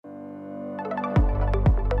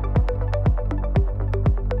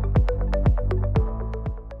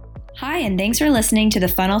Hi, and thanks for listening to the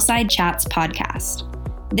Funnelside Chats podcast.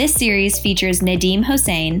 This series features Nadim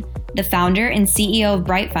Hossain, the founder and CEO of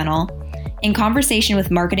BrightFunnel, in conversation with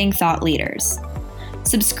marketing thought leaders.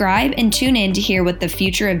 Subscribe and tune in to hear what the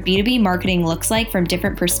future of B2B marketing looks like from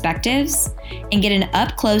different perspectives and get an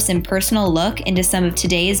up-close and personal look into some of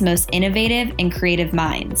today's most innovative and creative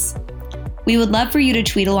minds. We would love for you to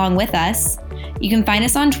tweet along with us. You can find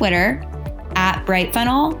us on Twitter at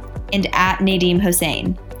BrightFunnel and at Nadim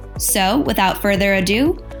Hossain. So, without further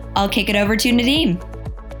ado, I'll kick it over to Nadim.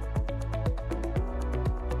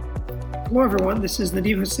 Hello, everyone. This is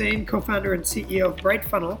Nadim Hossain, co-founder and CEO of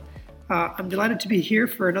BrightFunnel. I'm delighted to be here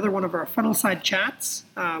for another one of our Funnelside Chats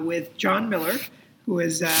with Jon Miller, who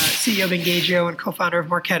is CEO of Engagio and co-founder of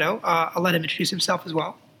Marketo. I'll let him introduce himself as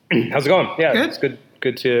well. How's it going? Yeah, good. It's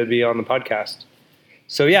good to be on the podcast.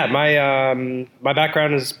 So yeah, my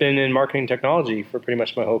background has been in marketing technology for pretty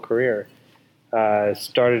much my whole career.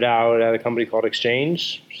 Started out at a company called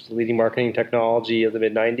Engagio, which is the leading marketing technology of the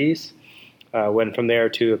mid-90s. Went from there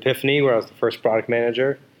to Epiphany, where I was the first product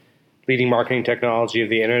manager, leading marketing technology of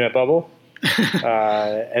the internet bubble.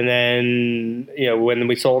 And then, when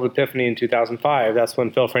we sold Epiphany in 2005, that's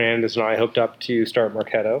when Phil Fernandez and I hooked up to start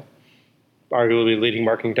Marketo, arguably leading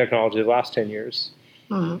marketing technology of the last 10 years.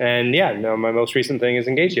 Mm-hmm. And yeah, my most recent thing is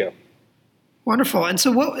Engagio. Wonderful. And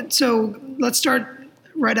so let's start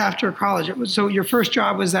right after college. So your first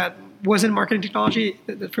job was in marketing technology,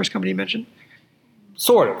 the first company you mentioned?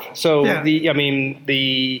 Sort of. So yeah.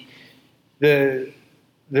 The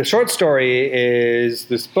short story is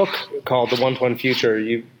this book called The One-to-One Future.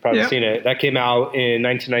 You've probably seen it. That came out in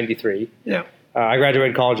 1993. Yeah. I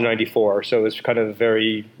graduated college in 94, so it was kind of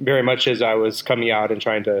very, very much as I was coming out and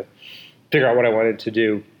trying to figure out what I wanted to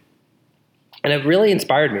do. And it really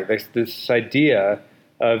inspired me, this idea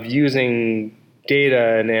of using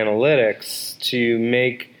data and analytics to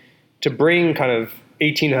bring kind of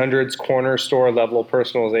 1800s corner store level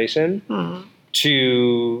personalization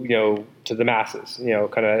to the masses,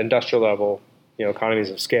 kind of industrial level, economies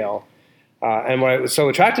of scale. And what I was so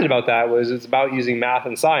attracted about that was it's about using math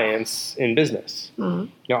and science in business.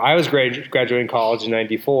 Mm-hmm. I was graduating college in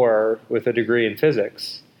 94 with a degree in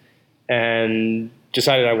physics and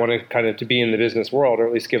decided I wanted kind of to be in the business world or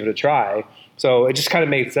at least give it a try. So it just kind of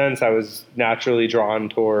made sense. I was naturally drawn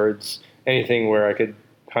towards anything where I could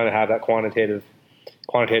kind of have that quantitative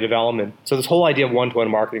element. So this whole idea of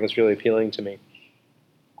one-to-one marketing was really appealing to me.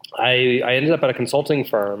 I ended up at a consulting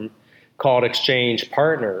firm called Exchange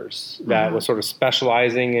Partners that was sort of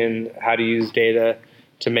specializing in how to use data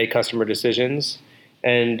to make customer decisions.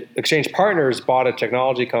 And Exchange Partners bought a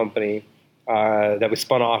technology company that was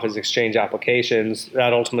spun off as Exchange Applications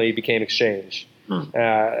that ultimately became Exchange.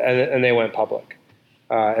 And they went public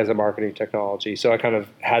as a marketing technology. So I kind of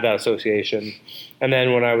had that association. And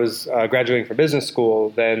then when I was graduating from business school,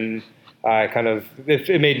 then I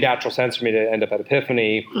it made natural sense for me to end up at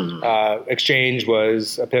Epiphany. Exchange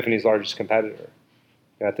was Epiphany's largest competitor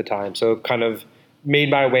at the time. So kind of made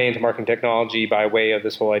my way into marketing technology by way of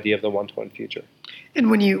this whole idea of the one-to-one future.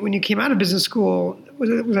 And when you came out of business school, was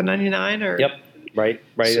it 99 or? Yep. Right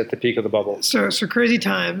at the peak of the bubble. So crazy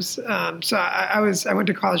times. So I went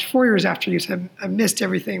to college 4 years after you, so I missed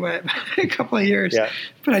everything by a couple of years. Yeah.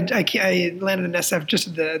 But I landed in SF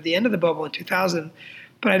just at the end of the bubble in 2000.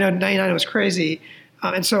 But I know 99 was crazy.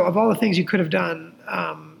 And so of all the things you could have done,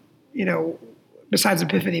 besides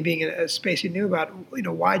Epiphany being a space you knew about,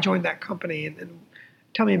 why join that company? And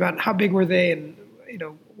tell me about how big were they and,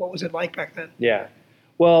 what was it like back then? Yeah.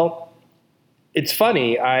 Well, it's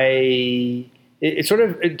funny.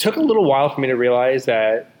 It took a little while for me to realize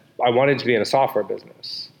that I wanted to be in a software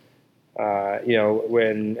business,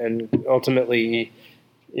 ultimately,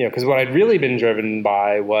 because what I'd really been driven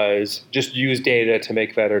by was just use data to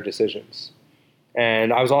make better decisions.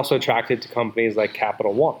 And I was also attracted to companies like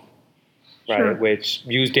Capital One, right, sure, which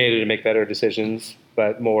use data to make better decisions,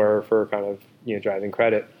 but more for kind of, driving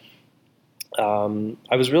credit.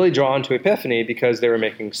 I was really drawn to Epiphany because they were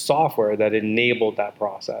making software that enabled that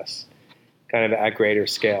process kind of at greater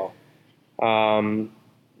scale. Now,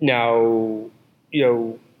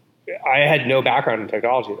 I had no background in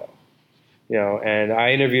technology though, and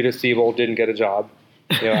I interviewed at Siebel, didn't get a job.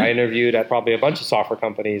 I interviewed at probably a bunch of software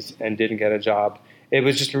companies and didn't get a job. It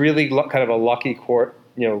was just really kind of a lucky,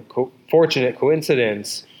 fortunate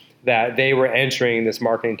coincidence that they were entering this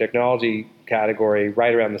marketing technology category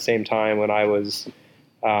right around the same time when I was,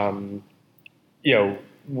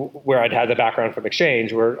 where I'd had the background from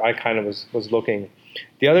Exchange, where I kind of was looking.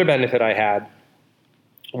 The other benefit I had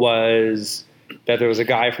was that there was a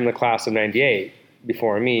guy from the class of 98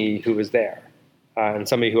 before me who was there, and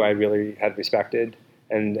somebody who I really had respected.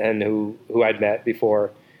 and who I'd met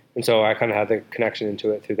before. And so I kind of had the connection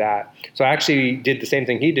into it through that. So I actually did the same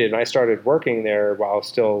thing he did, and I started working there while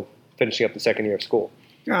still finishing up the second year of school.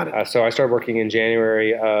 Got it. So I started working in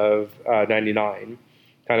January of 99,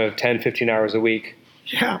 kind of 10, 15 hours a week.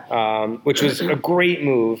 Yeah. Which was a great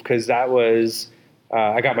move because that was,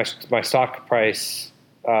 I got my stock price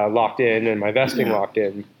locked in and my vesting locked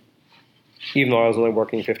in, even though I was only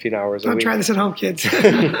working 15 hours a week. Don't try this at home, kids.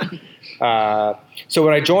 So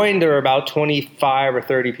when I joined, there were about 25 or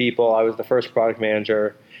 30 people. I was the first product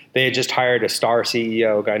manager. They had just hired a star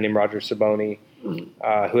CEO, a guy named Roger Saboni,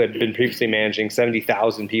 who had been previously managing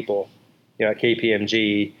 70,000 people, at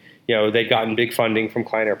KPMG. They'd gotten big funding from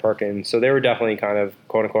Kleiner Perkins, so they were definitely kind of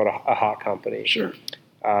quote unquote a hot company. Sure.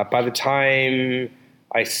 By the time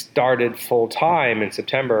I started full time in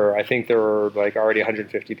September, I think there were like already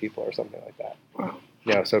 150 people or something like that.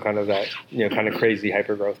 Wow. So kind of that kind of crazy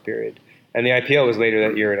hyper growth period. And the IPO was later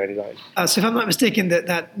that year in 99. So if I'm not mistaken,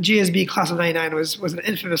 that GSB class of 99 was an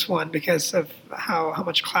infamous one because of how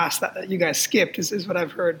much class that you guys skipped is what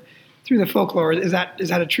I've heard through the folklore. Is that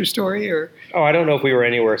a true story? Or? Oh, I don't know if we were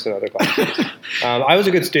any worse than other classes. I was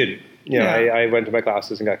a good student. I went to my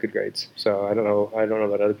classes and got good grades. So I don't know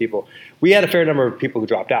about other people. We had a fair number of people who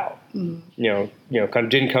dropped out. Kind of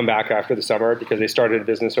didn't come back after the summer because they started a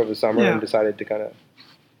business over the summer and decided to kind of.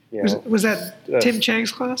 Was that Tim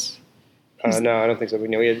Chang's class? No, I don't think so.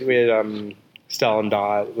 We had Stell and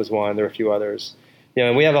Dot was one. There were a few others.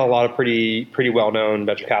 And we have a lot of pretty well-known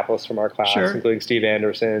venture capitalists from our class, including Steve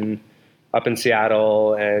Anderson up in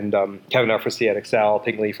Seattle, and Kevin Alfresi at Excel,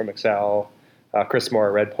 Ping Lee from Excel, Chris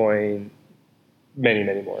Moore at Redpoint, many,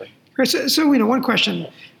 many more. So one question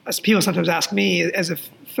as people sometimes ask me as a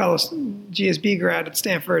fellow GSB grad at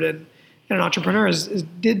Stanford and an entrepreneur is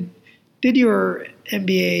did your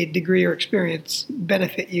MBA degree or experience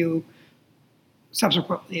benefit you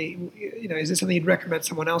subsequently? Is this something you'd recommend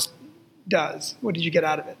someone else does? What did you get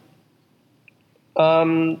out of it?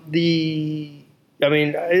 I'll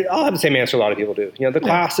have the same answer a lot of people do. The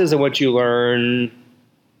classes and what you learn,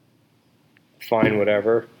 fine,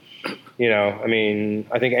 whatever. I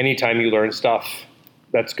think anytime you learn stuff,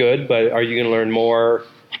 that's good, but are you going to learn more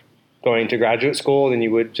going to graduate school than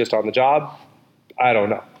you would just on the job? I don't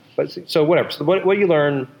know. But so whatever. So what you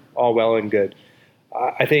learn, all well and good.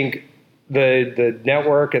 I think the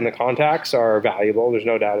network and the contacts are valuable. There's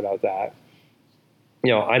no doubt about that.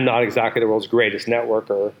 I'm not exactly the world's greatest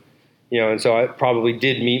networker, and so I probably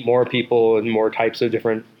did meet more people in more types of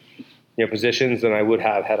different, positions than I would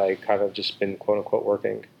have had I kind of just been quote unquote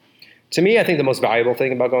working. To me, I think the most valuable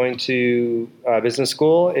thing about going to business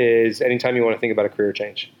school is anytime you want to think about a career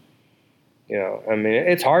change.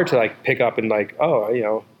 It's hard to pick up and I've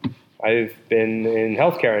been in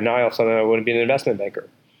healthcare and now all of a sudden I want to be an investment banker.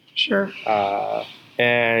 Sure.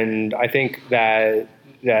 And I think that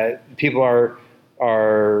people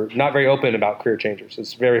are not very open about career changers.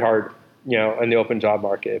 It's very hard, in the open job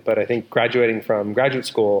market. But I think graduating from graduate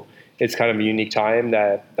school, it's kind of a unique time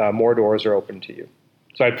that more doors are open to you.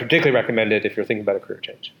 So I particularly recommend it if you're thinking about a career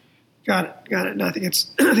change. Got it. No, I think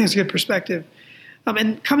it's a good perspective.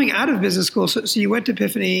 And coming out of business school, so you went to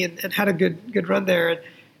Epiphany and had a good run there.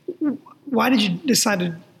 And why did you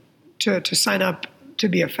decide to sign up to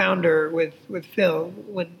be a founder with Phil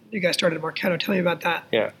when you guys started Marketo? Tell me about that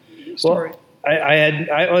story.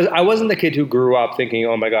 Well, I wasn't the kid who grew up thinking,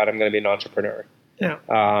 oh my God, I'm going to be an entrepreneur. Yeah.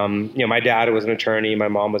 My dad was an attorney, my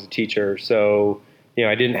mom was a teacher, so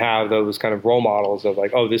I didn't have those kind of role models of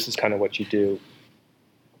this is kind of what you do.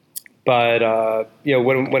 But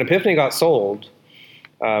when Epiphany got sold,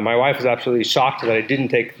 my wife was absolutely shocked that I didn't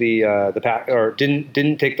take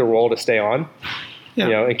didn't take the role to stay on,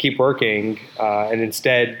 and keep working, and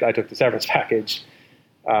instead I took the severance package.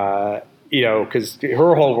 Because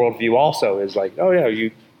her whole worldview also is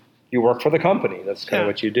you work for the company. That's kind of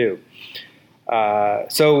what you do.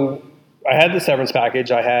 So I had the severance package.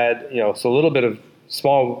 I had, so a little bit of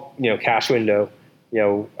small, cash window,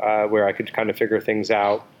 where I could kind of figure things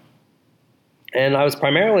out. And I was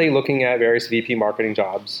primarily looking at various VP marketing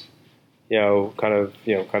jobs, kind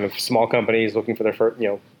of small companies looking for their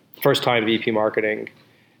first time VP marketing.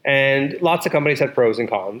 And lots of companies had pros and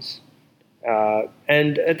cons.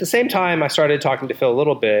 And at the same time, I started talking to Phil a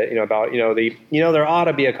little bit, about, there ought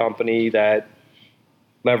to be a company that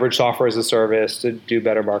leveraged software as a service to do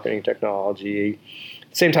better marketing technology. At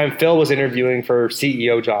the same time, Phil was interviewing for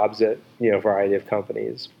CEO jobs at, a variety of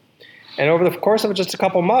companies. And over the course of just a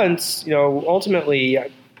couple months, ultimately,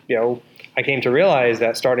 I came to realize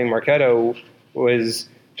that starting Marketo was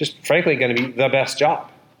just frankly going to be the best job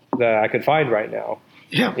that I could find right now.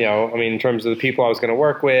 Yeah. In terms of the people I was going to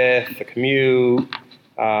work with, the commute,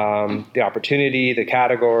 the opportunity, the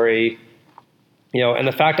category, and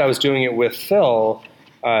the fact I was doing it with Phil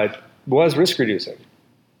was risk reducing.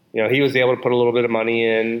 He was able to put a little bit of money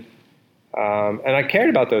in, and I cared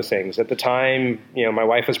about those things. At the time, my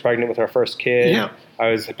wife was pregnant with our first kid. Yeah. I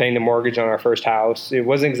was paying the mortgage on our first house. It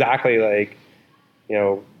wasn't exactly like,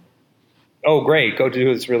 oh, great, go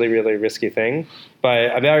do this really, really risky thing.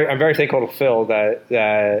 But I'm very thankful to Phil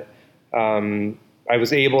that I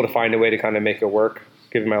was able to find a way to kind of make it work,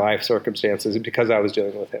 given my life circumstances, because I was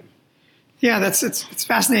dealing with him. Yeah, it's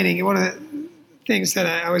fascinating. One of the things that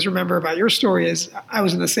I always remember about your story is I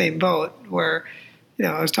was in the same boat where,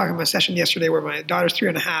 I was talking about a session yesterday where my daughter's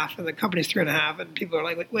 3.5 and the company's 3.5, and people are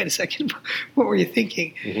like, wait a second, what were you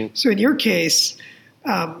thinking? Mm-hmm. So in your case,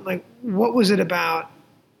 what was it about,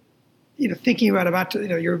 thinking about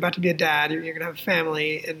you're about to be a dad, you're going to have a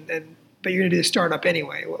family, but you're going to do a startup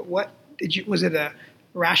anyway. Was it a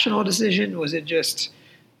rational decision? Was it just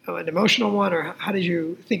an emotional one, or how did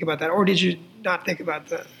you think about that? Or did you not think about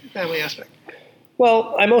the family aspect?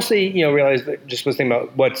 Well, I mostly, realized that just was thinking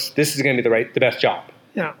about this is going to be the best job.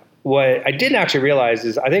 Yeah. What I didn't actually realize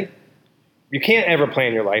is I think you can't ever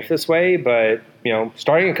plan your life this way, but,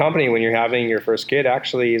 starting a company when you're having your first kid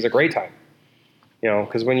actually is a great time.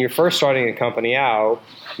 Because when you're first starting a company out,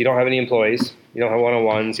 you don't have any employees, you don't have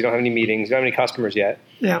one-on-ones, you don't have any meetings, you don't have any customers yet.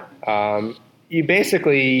 Yeah. You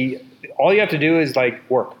basically, all you have to do is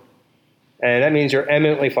work. And that means you're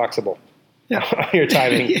eminently flexible. Yeah. Your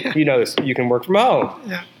timing. Yeah. This. You can work from home.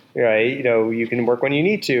 Yeah. Right. You can work when you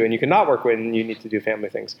need to, and you can not work when you need to do family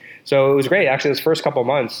things. So it was great. Actually, those first couple of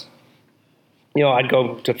months, I'd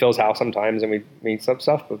go to Phil's house sometimes and we'd meet some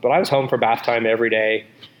stuff, but I was home for bath time every day.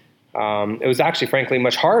 It was actually, frankly,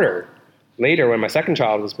 much harder later when my second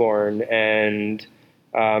child was born, and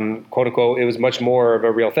quote unquote, it was much more of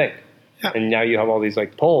a real thing. Yeah. And now you have all these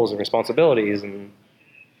pulls and responsibilities and.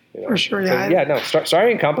 For sure, yeah.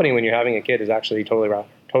 Starting a company when you're having a kid is actually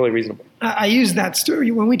totally reasonable. I used that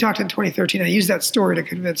story when we talked in 2013. I used that story to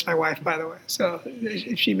convince my wife, by the way. So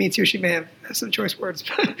if she meets you, she may have some choice words.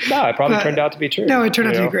 No, it probably turned out to be true. No, it turned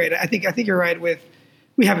out to be great. I think you're right.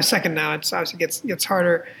 We have a second now. It's obviously gets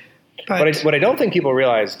harder. But what I don't think people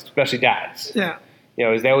realize, especially dads, yeah,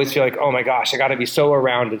 is they always feel like, oh my gosh, I got to be so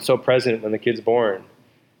around and so present when the kid's born,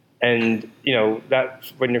 and that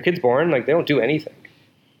when your kid's born, they don't do anything.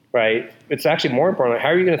 Right. It's actually more important. How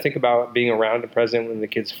are you going to think about being around and present when the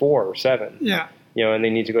kid's 4 or 7? Yeah. And they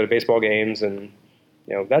need to go to baseball games, and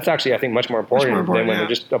that's actually, I think, much more important than when they're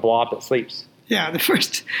just a blob that sleeps. Yeah. The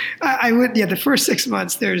first 6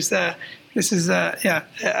 months. There's I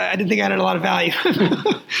didn't think I added a lot of value.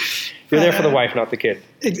 You're there for the wife, not the kid.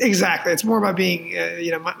 Exactly. It's more about being.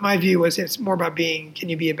 My view was it's more about being. Can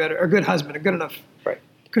you be a good husband, a good enough. Right.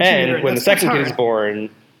 And when the second kid is born,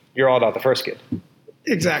 you're all about the first kid.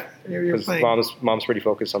 Exactly. You're playing. Mom's pretty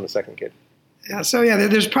focused on the second kid. Yeah. So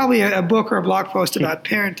there's probably a book or a blog post about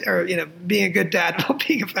being a good dad while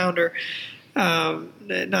being a founder.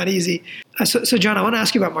 Not easy. So John, I want to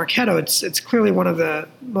ask you about Marketo. It's clearly one of the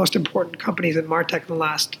most important companies in Martech in the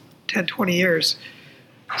last 10, 20 years.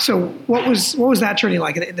 So what was that journey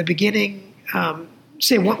like in the beginning?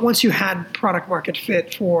 Once you had product market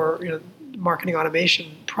fit for marketing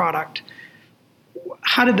automation product.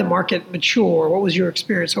 How did the market mature? What was your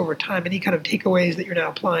experience over time? Any kind of takeaways that you're now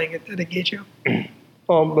applying at Engagio?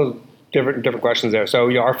 Well, different questions there.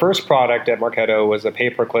 So, our first product at Marketo was a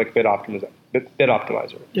pay-per-click bid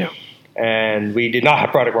optimizer. Yeah. And we did not have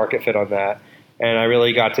product market fit on that. And I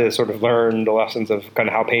really got to sort of learn the lessons of kind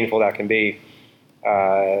of how painful that can be.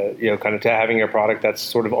 Kind of to having a product that's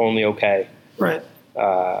sort of only okay. Right.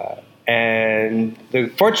 And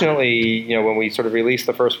fortunately, when we sort of released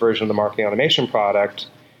the first version of the marketing automation product,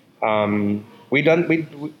 we built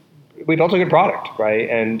a good product, right?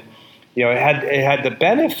 And it had the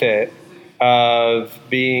benefit of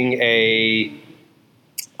being a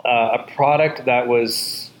product that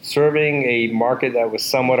was serving a market that was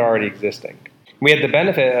somewhat already existing. We had the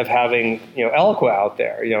benefit of having Eloqua out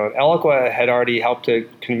there. Eloqua had already helped to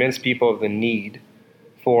convince people of the need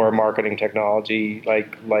for marketing technology,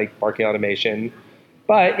 like marketing automation,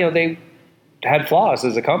 but they had flaws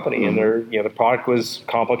as a company, and the product was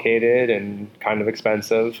complicated and kind of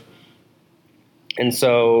expensive, and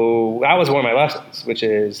so that was one of my lessons, which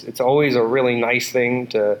is it's always a really nice thing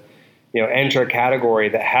to enter a category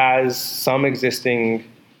that has some existing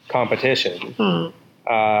competition,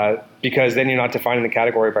 because then you're not defining the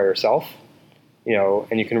category by yourself,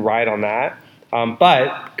 and you can ride on that.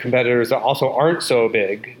 But competitors also aren't so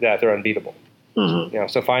big that they're unbeatable. Mm-hmm.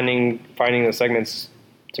 So finding the segments,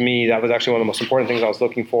 to me, that was actually one of the most important things I was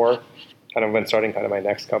looking for, kind of when starting kind of my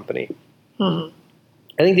next company. Mm-hmm.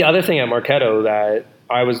 I think the other thing at Marketo that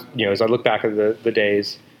I was, as I look back at the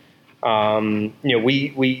days,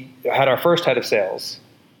 we had our first head of sales,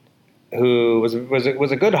 who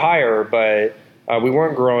was a good hire, but we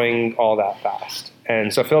weren't growing all that fast.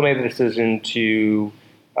 And so Phil made the decision to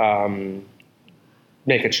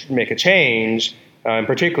make a change,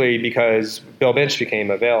 particularly because Bill Binch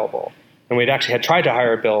became available. And we'd actually had tried to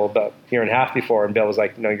hire Bill about a year and a half before, and Bill was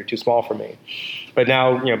like, "No, you're too small for me." But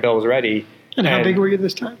now, Bill was ready. And how big were you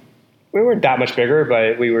this time? We weren't that much bigger,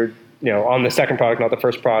 but we were, on the second product, not the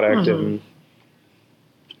first product, and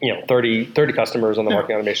 30 customers on the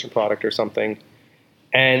marketing automation product or something.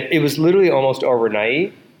 And it was literally almost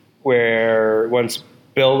overnight, where once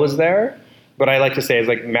Bill was there, what I like to say is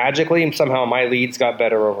like magically somehow my leads got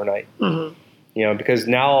better overnight. Because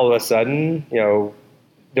now all of a sudden,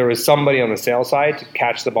 there was somebody on the sales side to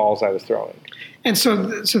catch the balls I was throwing. And so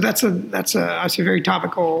that's obviously a very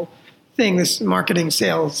topical thing, this marketing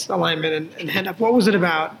sales alignment and head up. What was it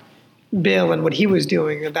about Bill and what he was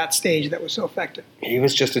doing at that stage that was so effective? He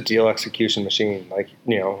was just a deal execution machine. Like,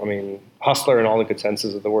 hustler in all the good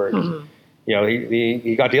senses of the word.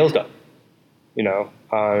 He got deals done,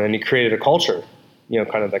 and he created a culture,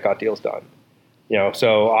 kind of that got deals done.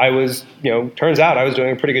 So I was, turns out I was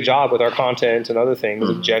doing a pretty good job with our content and other things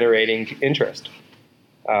of generating interest,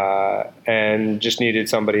 and just needed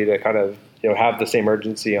somebody to kind of, have the same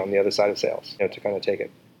urgency on the other side of sales, to kind of take it.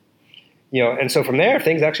 And so from there,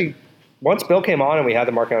 things actually, once Bill came on and we had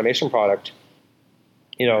the marketing automation product,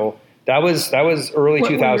 that was early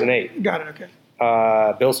 2008. Got it. Okay.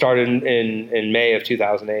 Bill started in May of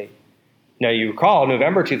 2008. Now you recall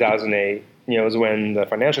November 2008, was when the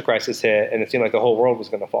financial crisis hit, and it seemed like the whole world was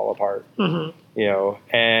going to fall apart. And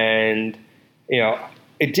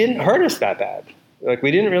it didn't hurt us that bad. Like, we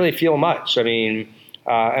didn't really feel much. And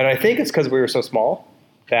I think it's because we were so small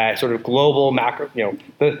that sort of global macro,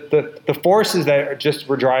 the forces that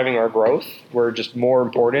were driving our growth were just more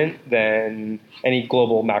important than any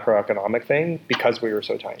global macroeconomic thing because we were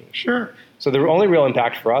so tiny. Sure. So the only real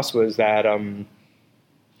impact for us was that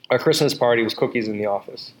our Christmas party was cookies in the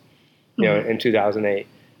office. In 2008,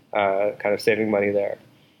 kind of saving money there.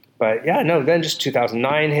 But then just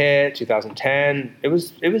 2009 hit, 2010. It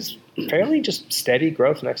was fairly just steady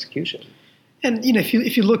growth and execution. And if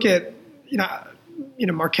you look at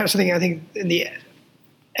Marketo, I think in the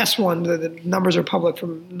S1 the numbers are public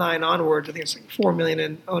from 9 onwards. I think it's like 4 million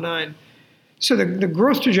in 2009. So the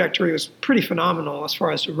growth trajectory was pretty phenomenal as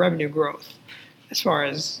far as the revenue growth, as far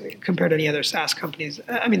as compared to any other SaaS companies.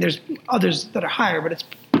 There's others that are higher, but it's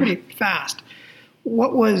pretty fast.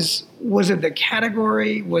 What was it the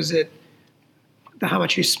category? Was it how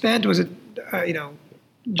much you spent? Was it,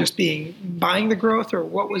 just buying the growth, or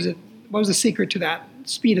what was it? What was the secret to that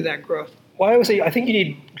speed of that growth? Well, I would say, I think you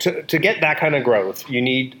need to get that kind of growth, you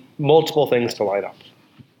need multiple things to line up,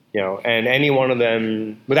 and any one of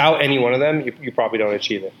them, without any one of them, you probably don't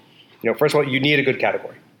achieve it. First of all, you need a good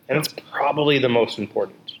category. And it's probably the most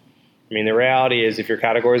important. The reality is if your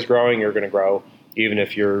category is growing, you're going to grow, even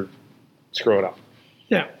if you're screwing up.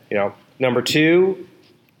 Yeah. Number two,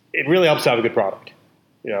 it really helps to have a good product.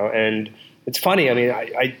 And it's funny.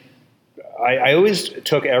 I always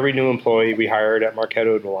took every new employee we hired at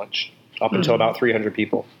Marketo to lunch, up until about 300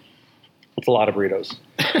 people. It's a lot of burritos.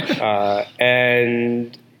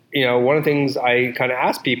 And one of the things I kind of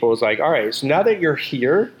ask people is like, all right, so now that you're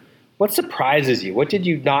here, what surprises you? What did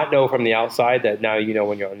you not know from the outside that now you know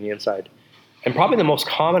when you're on the inside? And probably the most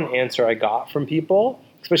common answer I got from people,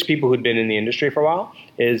 especially people who'd been in the industry for a while,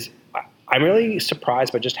 is I'm really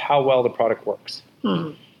surprised by just how well the product works.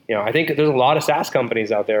 I think there's a lot of SaaS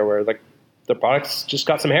companies out there where like the product's just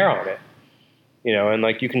got some hair on it, and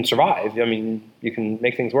like you can survive. You can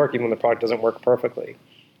make things work even when the product doesn't work perfectly.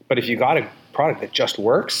 But if you got a product that just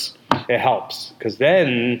works, it helps because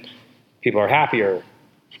then people are happier.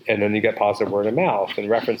 And then you get positive word of mouth and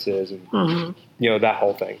references and, that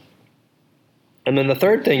whole thing. And then the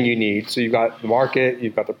third thing you need, so you've got the market,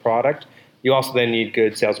 you've got the product, you also then need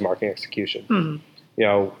good sales and marketing execution.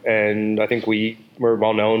 And I think we're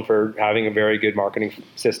well known for having a very good marketing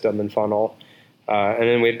system and funnel. And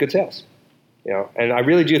then we have good sales. And I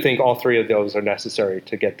really do think all three of those are necessary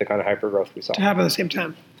to get the kind of hyper growth we saw. To have at the same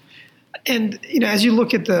time. And, as you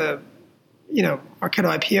look at the,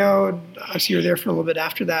 Marketo IPO, obviously you were there for a little bit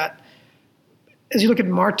after that. As you look at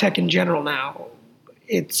Martech in general now,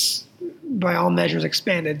 it's by all measures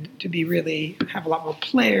expanded to be really have a lot more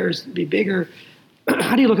players, be bigger.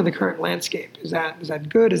 How do you look at the current landscape? Is that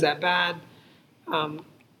good? Is that bad? Are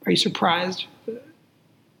you surprised?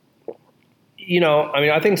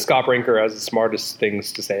 I think Scott Brinker has the smartest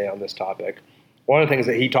things to say on this topic. one of the things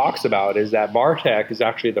that he talks about is that Martech is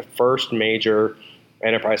actually the first major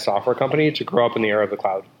enterprise software company to grow up in the era of the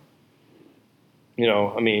cloud.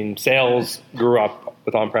 Sales grew up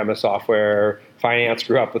with on-premise software, finance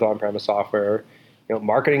grew up with on-premise software.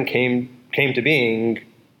 Marketing came to being,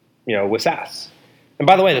 with SaaS. And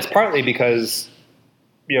by the way, that's partly because,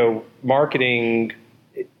 marketing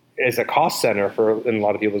is a cost center in a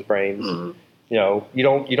lot of people's brains. Mm-hmm.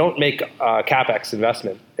 You don't make a CapEx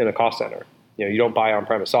investment in a cost center. You don't buy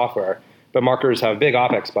on-premise software, but marketers have big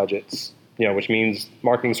OpEx budgets, which means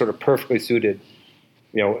marketing is sort of perfectly suited,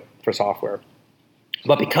 for software.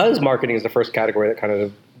 But because marketing is the first category that kind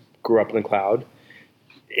of grew up in the cloud,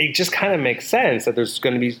 it just kind of makes sense that there's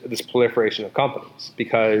going to be this proliferation of companies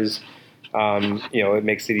because, it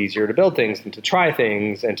makes it easier to build things and to try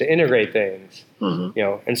things and to integrate things,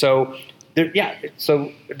 and so,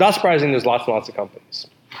 so not surprising, there's lots and lots of companies.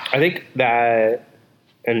 I think that,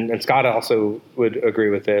 and Scott also would agree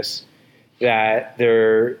with this, that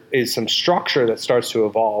there is some structure that starts to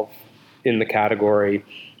evolve in the category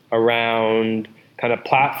around kind of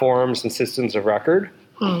platforms and systems of record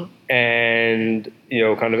and,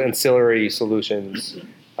 kind of ancillary solutions,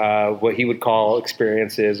 what he would call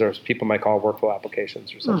experiences, or people might call workflow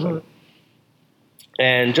applications or something.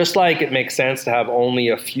 And just like it makes sense to have only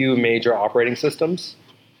a few major operating systems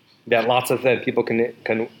that lots of people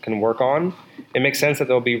can work on, it makes sense that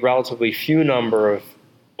there'll be relatively few number of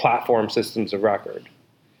platform systems of record.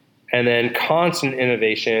 And then constant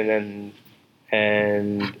innovation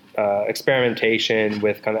and experimentation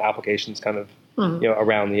with kind of applications kind of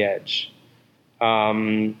around the edge.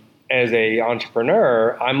 As a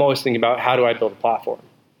entrepreneur, I'm always thinking about how do I build a platform,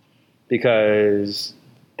 because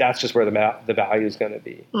that's just where the value is going to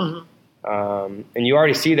be. And you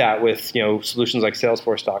already see that with solutions like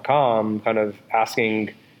Salesforce.com kind of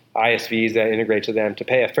asking ISVs that integrate to them to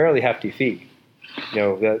pay a fairly hefty fee.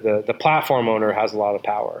 The platform owner has a lot of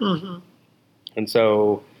power, and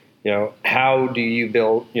so how do you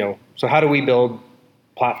build? So how do we build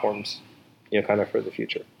platforms? Kind of for the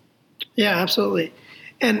future. Yeah, absolutely.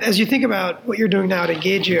 And as you think about what you're doing now at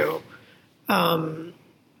Engagio,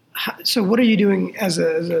 so what are you doing as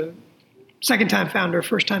a second-time founder,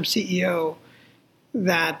 first-time CEO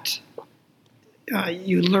that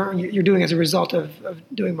you're doing as a result of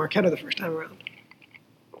doing Marketo the first time around?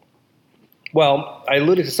 Well, I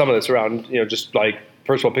alluded to some of this around, just like,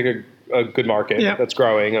 first of all, pick a good market that's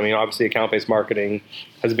growing. I mean, obviously, account-based marketing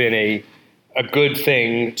has been a good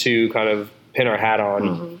thing to kind of pin our hat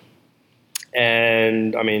on.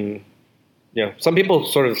 And I mean, some people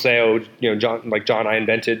sort of say, John, I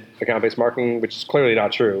invented account-based marketing, which is clearly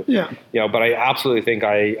not true. But I absolutely think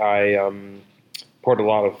I poured a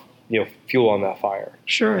lot of, fuel on that fire.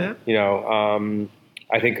 Sure. Yeah.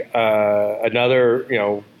 I think another,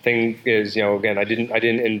 thing is, again, I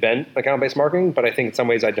didn't invent account-based marketing, but I think in some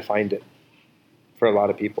ways I defined it for a lot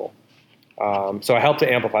of people. So I helped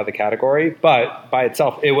to amplify the category, but by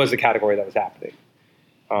itself, it was a category that was happening.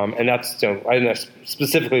 And that's, I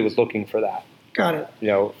specifically was looking for that. Got it.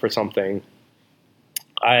 For something.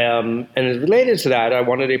 And related to that, I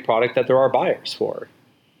wanted a product that there are buyers for.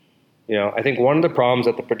 I think one of the problems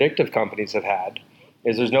that the predictive companies have had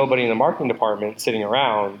is there's nobody in the marketing department sitting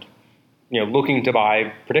around, looking to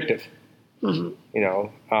buy predictive. You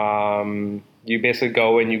basically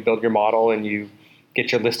go and you build your model and you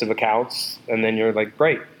get your list of accounts, and then you're like,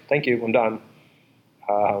 great, thank you, I'm done.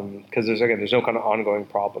 Because there's no kind of ongoing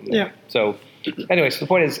problem there. Yeah. So anyway, so the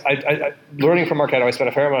point is, I learning from Marketo, I spent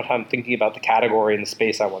a fair amount of time thinking about the category and the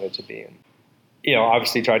space I wanted to be in.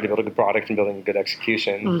 Obviously tried to build a good product and building a good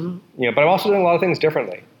execution. But I'm also doing a lot of things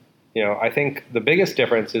differently. I think the biggest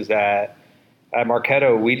difference is that at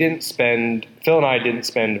Marketo, Phil and I didn't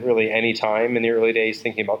spend really any time in the early days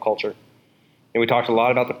thinking about culture. And we talked a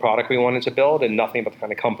lot about the product we wanted to build and nothing about the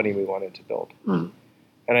kind of company we wanted to build.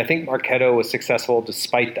 And I think Marketo was successful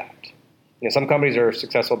despite that. Some companies are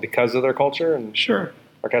successful because of their culture, and sure,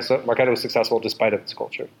 Marketo was successful despite of its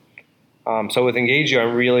culture. So with Engagio,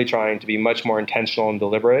 I'm really trying to be much more intentional and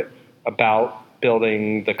deliberate about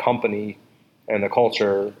building the company and the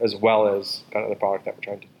culture as well as kind of the product that we're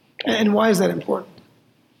trying to. And why is that important?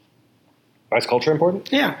 Why is culture important?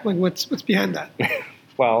 Yeah, like what's behind that?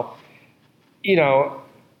 Well,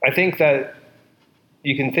 I think that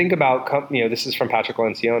you can think about, this is from Patrick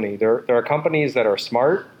Lencioni. There are companies that are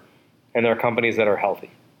smart and there are companies that are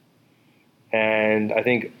healthy. And I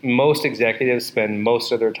think most executives spend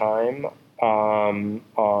most of their time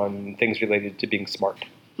on things related to being smart.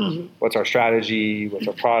 What's our strategy? What's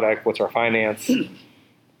our product? What's our finance?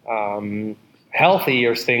 Healthy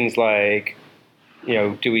are things like,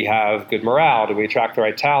 do we have good morale? Do we attract the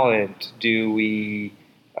right talent? Do we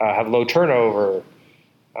have low turnover?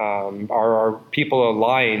 Are our people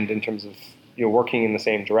aligned in terms of working in the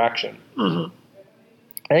same direction? Mm-hmm.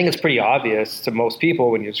 I think it's pretty obvious to most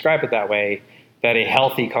people when you describe it that way that a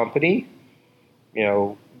healthy company,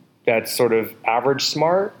 that's sort of average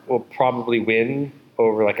smart will probably win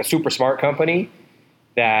over like a super smart company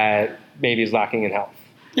that maybe is lacking in health.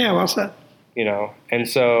 Yeah, well said. And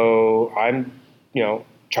so I'm,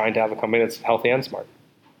 trying to have a company that's healthy and smart.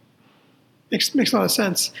 Makes a lot of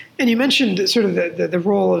sense. And you mentioned sort of the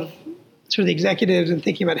role of sort of the executives and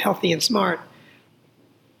thinking about healthy and smart.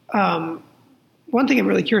 One thing I'm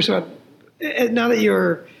really curious about, now that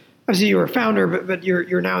you're a founder, but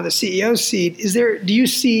you're now in the CEO's seat, do you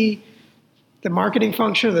see the marketing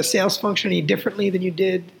function or the sales function any differently than you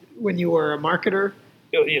did when you were a marketer?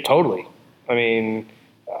 Yeah, totally. I mean,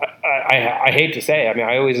 I hate to say,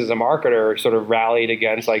 I always as a marketer sort of rallied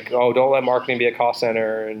against don't let marketing be a cost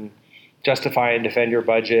center and justify and defend your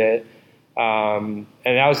budget. And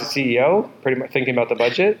now as a CEO, pretty much thinking about the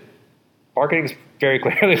budget, marketing very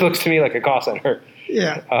clearly looks to me like a cost center.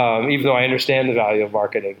 Yeah. Even though I understand the value of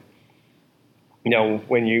marketing,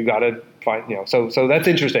 when you got to find, so that's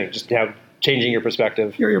interesting. Just changing your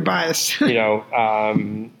perspective. Your bias. Kind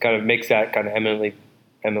of makes that kind of eminently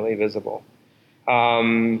visible.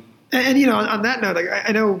 And on that note,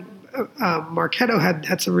 I know Marketo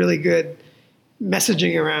had some really good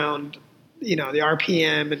messaging around the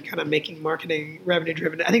RPM and kind of making marketing revenue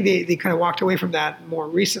driven. I think they kind of walked away from that more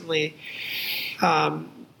recently.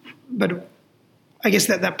 But I guess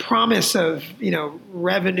that promise of,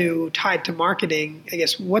 revenue tied to marketing, I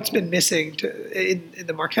guess what's been missing in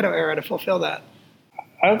the Marketo era to fulfill that?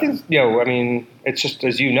 I don't think, it's just,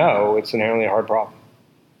 as it's inherently a hard problem.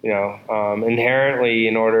 Inherently,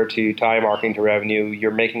 in order to tie marketing to revenue, you're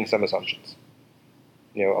making some assumptions,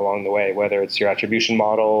 along the way, whether it's your attribution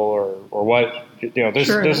model or what,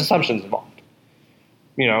 there's assumptions involved.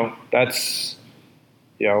 That's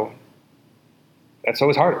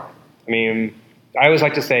always harder. I always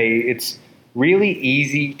like to say it's really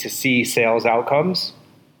easy to see sales outcomes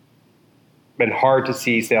and hard to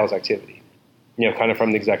see sales activity, kind of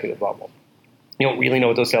from the executive level. You don't really know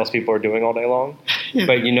what those salespeople are doing all day long,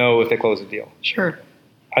 but if they close a deal. Sure.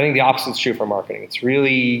 I think the opposite is true for marketing. It's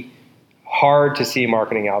really hard to see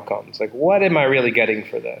marketing outcomes. Like, what am I really getting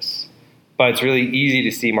for this? But it's really easy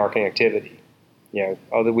to see marketing activity.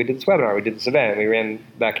 We did this webinar, we did this event, we ran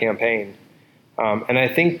that campaign. And I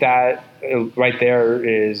think that right there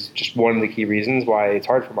is just one of the key reasons why it's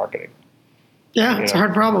hard for marketing. Yeah, it's a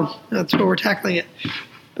hard problem. That's why we're tackling it.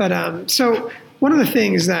 But so one of the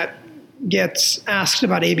things that gets asked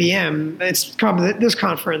about ABM, it's probably this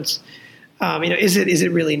conference, is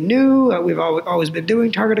it really new? We've always been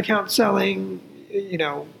doing target account selling,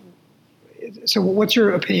 So what's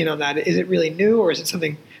your opinion on that? Is it really new, or is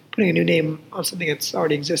it putting a new name on something that's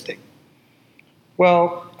already existing?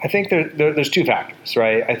 Well, I think there's two factors,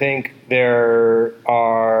 right? I think there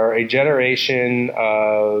are a generation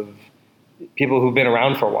of people who've been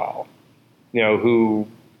around for a while, who,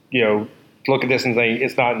 look at this and think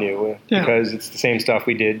it's not new because it's the same stuff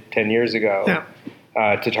we did 10 years ago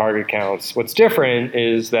to target accounts. What's different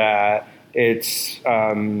is that it's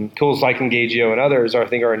tools like Engagio and others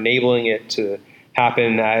are enabling it to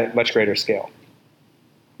happen at much greater scale.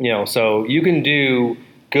 So you can do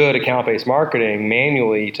good account-based marketing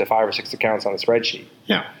manually to 5 or 6 accounts on a spreadsheet.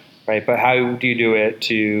 Yeah. Right. But how do you do it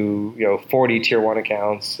to 40 tier 1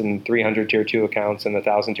 accounts and 300 tier 2 accounts and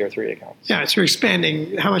 1,000 tier 3 accounts? Yeah, so you're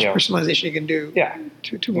expanding how much personalization you can do. Yeah,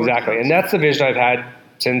 to more exactly. accounts. And that's the vision I've had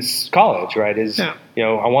since college. Right? I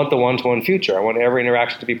want the one-to-one future. I want every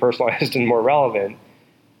interaction to be personalized and more relevant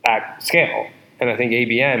at scale. And I think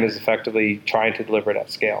ABM is effectively trying to deliver it at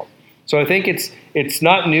scale. So I think it's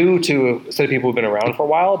not new to a set of people who've been around for a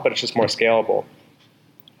while, but it's just more scalable.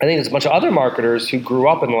 I think there's a bunch of other marketers who grew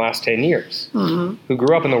up in the last 10 years, who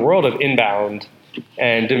grew up in the world of inbound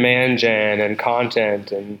and demand gen and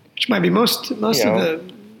content, and which might be most of the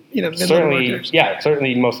mid-level marketers. Yeah,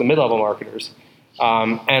 certainly most of the mid-level marketers.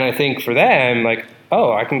 And I think for them,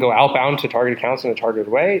 I can go outbound to target accounts in a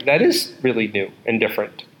targeted way. That is really new and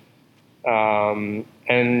different,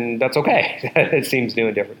 and that's okay. It seems new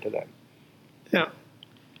and different to them. Yeah.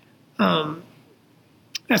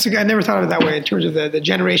 I never thought of it that way in terms of the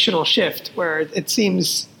generational shift, where it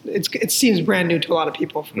seems brand new to a lot of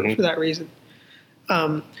people for that reason.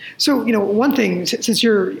 So one thing, since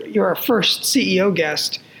you're our first CEO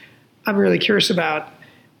guest, I'm really curious about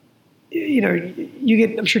you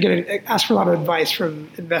get, I'm sure, get asked for a lot of advice from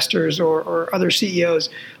investors or other CEOs.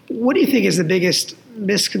 What do you think is the biggest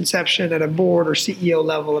misconception at a board or CEO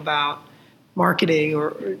level about marketing,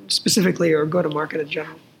 or specifically, or go-to-market in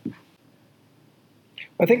general?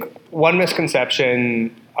 I think one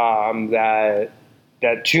misconception that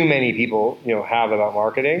too many people have about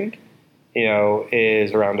marketing,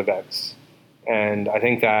 is around events, and I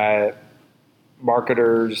think that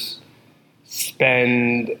marketers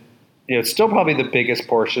spend. It's still probably the biggest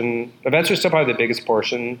portion. Events are still probably the biggest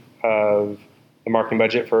portion of the marketing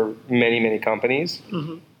budget for many, many companies.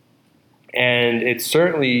 Mm-hmm. And it's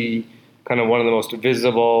certainly kind of one of the most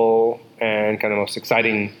visible and kind of most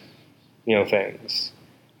exciting, things.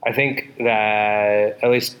 I think that, at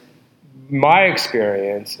least my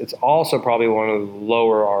experience, it's also probably one of the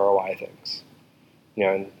lower ROI things.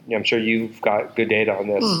 And I'm sure you've got good data on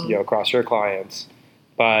this, mm-hmm. Across your clients,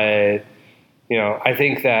 but I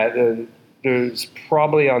think that there's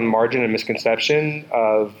probably on margin a misconception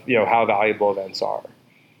of, how valuable events are.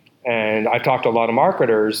 And I've talked to a lot of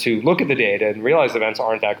marketers who look at the data and realize events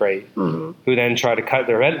aren't that great, mm-hmm. who then try to cut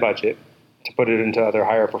their event budget to put it into other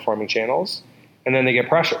higher performing channels. And then they get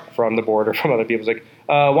pressure from the board or from other people. It's like,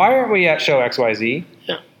 why aren't we at show XYZ?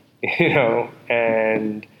 Yeah.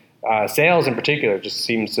 And sales in particular just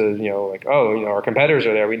seems to, our competitors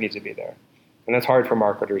are there, we need to be there. And that's hard for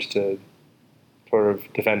marketers to sort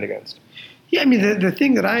of defend against. Yeah, I mean, the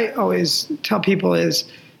thing that I always tell people is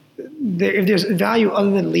if there's value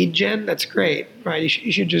other than lead gen, that's great, right?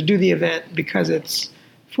 You should just do the event because it's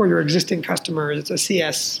for your existing customers, it's a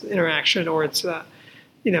CS interaction, or it's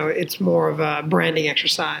it's more of a branding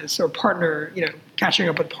exercise or partner, catching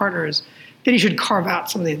up with partners. Then you should carve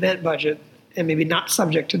out some of the event budget and maybe not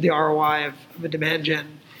subject to the ROI of a demand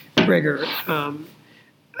gen rigor.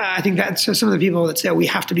 I think that's so some of the people that say we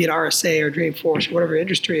have to be at RSA or Dreamforce or whatever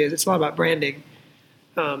industry is. It's a lot about branding,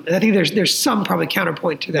 and I think there's some probably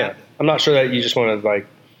counterpoint to that. Yeah. I'm not sure that you just want to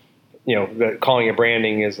that calling it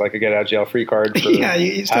branding is like a get out of jail free card for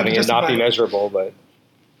having it not be measurable, but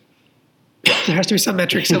there has to be some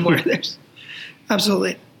metric somewhere. There's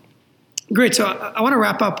absolutely great. So I want to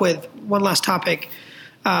wrap up with one last topic.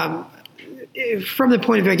 From the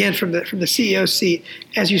point of view, again, from the CEO seat,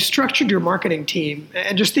 as you structured your marketing team,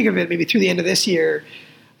 and just think of it maybe through the end of this year,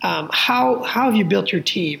 how have you built your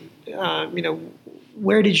team?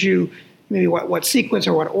 Where did you, maybe what sequence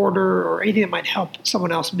or what order or anything that might help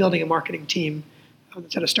someone else building a marketing team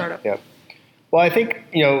that's at a startup? Yeah. Well, I think,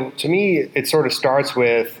 to me, it sort of starts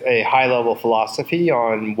with a high-level philosophy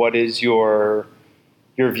on what is your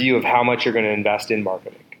view of how much you're going to invest in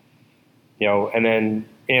marketing, and then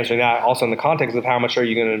answering that also in the context of how much are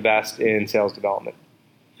you going to invest in sales development.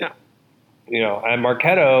 Yeah. At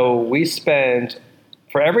Marketo, we spend,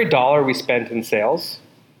 for every dollar we spent in sales,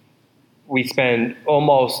 we spend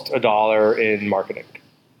almost $1 in marketing,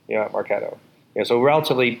 at Marketo. So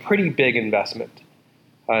relatively pretty big investment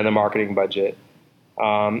in the marketing budget.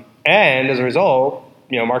 And as a result,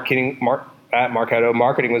 at Marketo,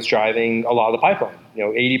 marketing was driving a lot of the pipeline,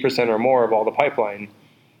 80% or more of all the pipeline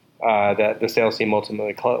that the sales team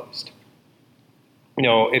ultimately closed.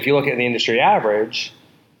 If you look at the industry average,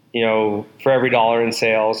 for every $1 in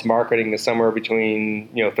sales, marketing is somewhere between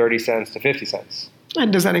 30 cents to 50 cents.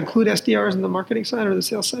 And does that include SDRs on the marketing side or the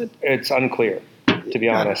sales side? It's unclear, to be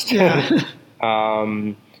honest. Yeah.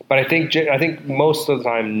 But I think most of the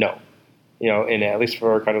time, no. At least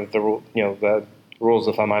for kind of the rules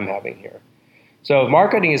of thumb I'm having here. So if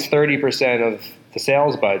marketing is 30% of the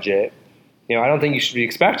sales budget, I don't think you should be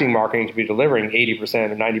expecting marketing to be delivering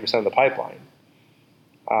 80% or 90% of the pipeline.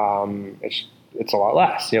 It's a lot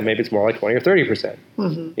less. Maybe it's more like 20 or 30%,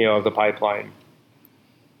 mm-hmm. Of the pipeline.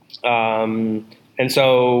 And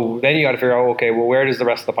so then you got to figure out, okay, well, where does the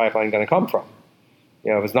rest of the pipeline going to come from?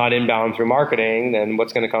 If it's not inbound through marketing, then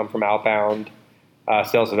what's going to come from outbound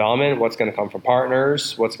sales development? What's going to come from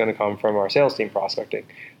partners? What's going to come from our sales team prospecting?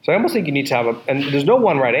 So I almost think you need to have and there's no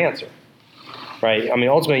one right answer. Right. I mean,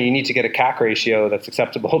 ultimately, you need to get a CAC ratio that's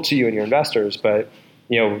acceptable to you and your investors. But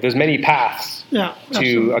there's many paths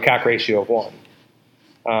to a CAC ratio of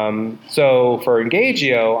 1. So for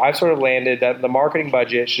Engagio, I've sort of landed that the marketing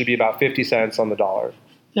budget should be about 50 cents on the dollar,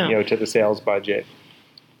 to the sales budget,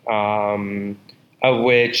 of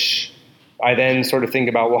which I then sort of think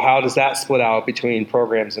about, well, how does that split out between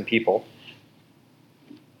programs and people?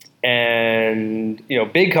 And,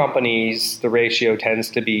 big companies, the ratio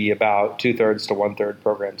tends to be about 2/3 to 1/3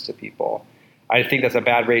 programs to people. I think that's a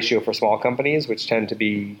bad ratio for small companies, which tend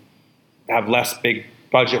to have less big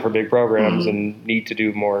budget for big programs, mm-hmm. and need to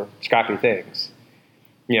do more scrappy things.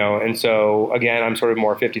 And so, again, I'm sort of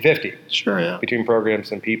more 50-50 between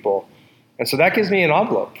programs and people. And so that gives me an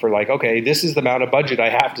envelope for like, okay, this is the amount of budget I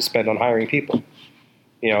have to spend on hiring people.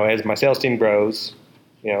 As my sales team grows,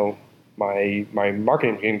 my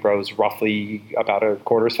marketing team grows roughly about a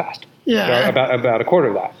quarter as fast. Yeah. About a quarter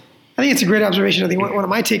of that. I think it's a great observation. I think one of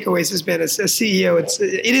my takeaways has been as a CEO,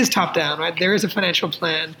 it is top down, right? There is a financial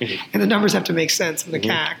plan, and the numbers have to make sense in the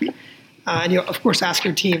CAC. And you, of course, ask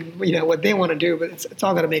your team, what they want to do, but it's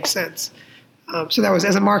all got to make sense. So that was,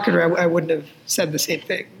 as a marketer, I wouldn't have said the same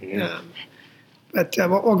thing.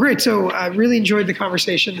 Well, great. So I really enjoyed the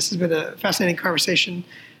conversation. This has been a fascinating conversation.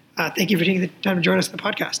 Thank you for taking the time to join us on the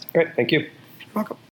podcast. Great. Thank you. You're welcome.